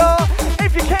front door.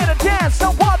 If you can't dance,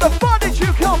 so what the fuck did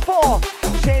you come for?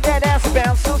 Shake that ass and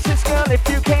bounce, so sis girl, if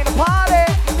you came to party.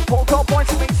 Whole girl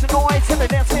points and makes some noise and then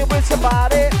dancing with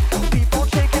somebody. People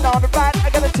shaking on the right, I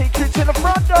gotta take you to the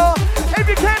front door. If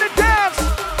you can't dance.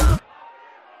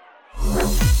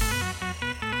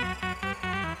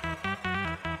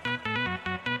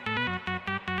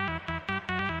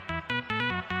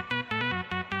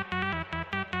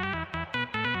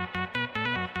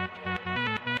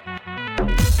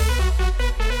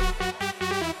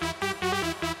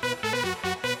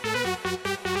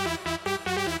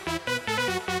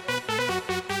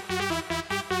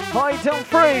 I don't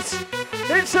freeze.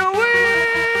 It's a weekend.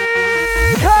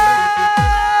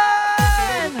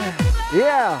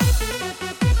 Yeah.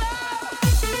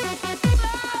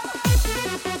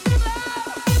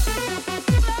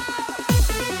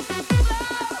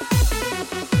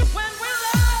 When will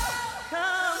love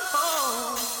come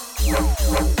home?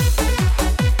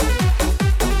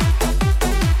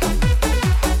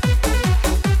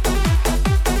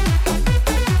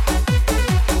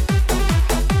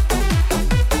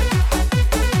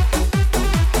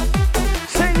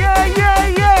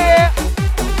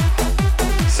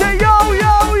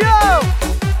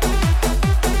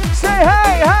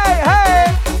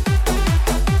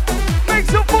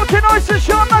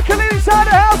 Sean McInally inside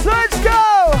the house, let's go!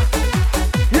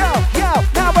 Yo,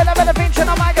 now when I'm in a pinch on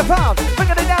a microphone,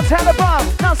 bringing it down to the bomb.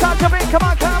 Now start jumping, come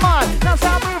on. Now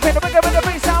start moving, bring it with the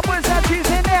beat, sound with that cheese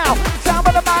in now. Sound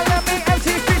with the mind, let me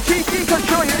MC Finchy, keep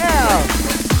control you now.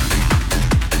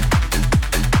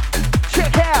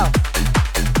 Check out.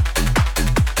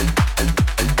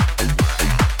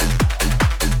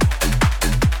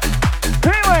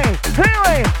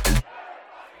 Anyway,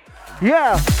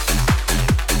 yeah.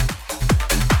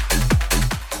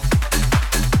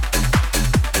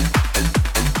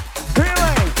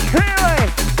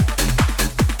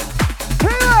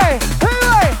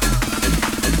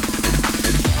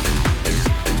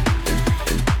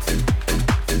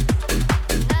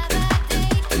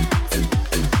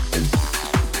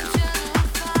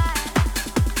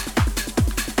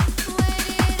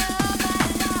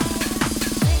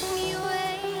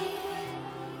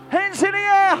 Hands in the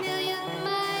air.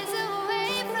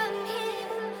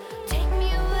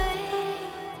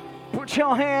 Put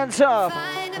your hands up.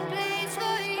 Find a place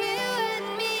for you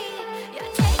and me.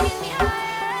 You're taking me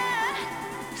higher,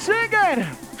 Sing it.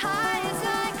 high as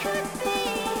I could be.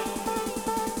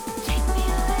 Take me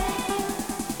away,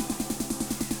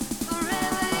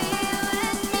 forever you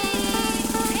and me.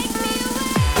 Take me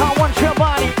away. I want your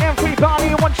body, everybody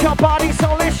wants your body,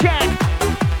 so let's check.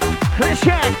 Let's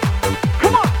check.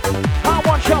 Come on. I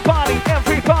want your body,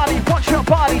 everybody wants your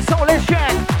body, so let's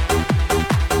check.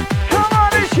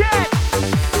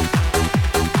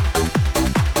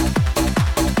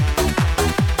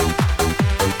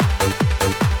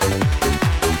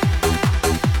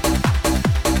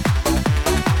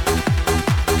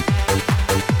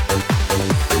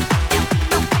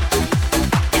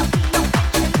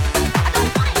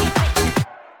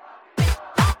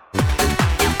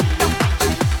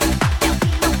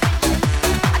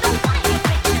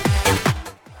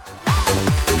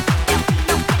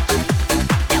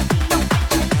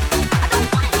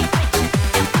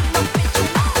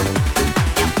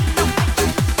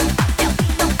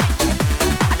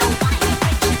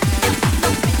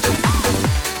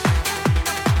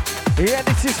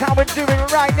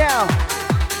 right now.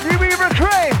 You be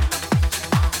recruit.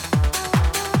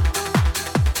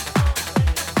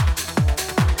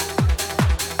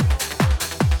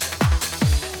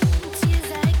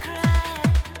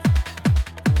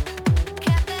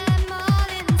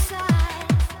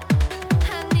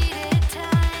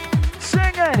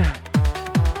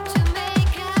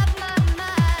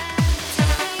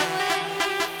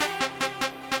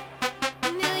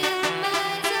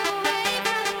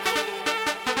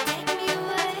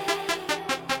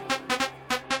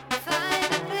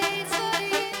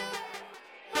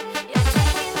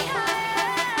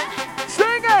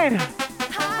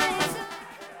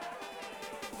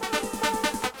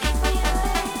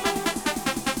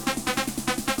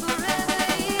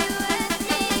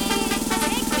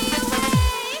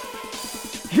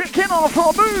 Get on the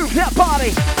floor, move that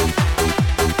body.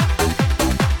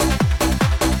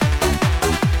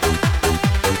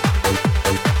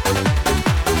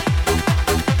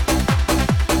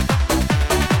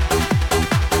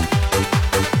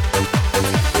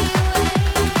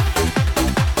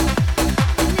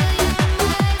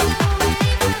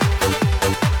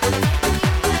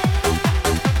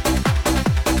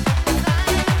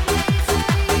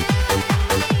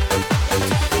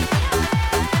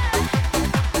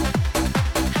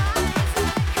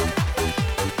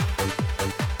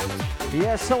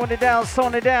 Yeah, slowing it down,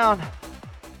 slowing it down.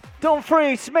 Don't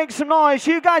freeze, make some noise.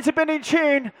 You guys have been in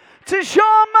tune to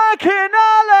Sean McInally.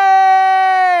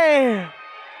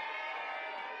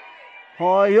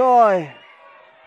 Oi, oi.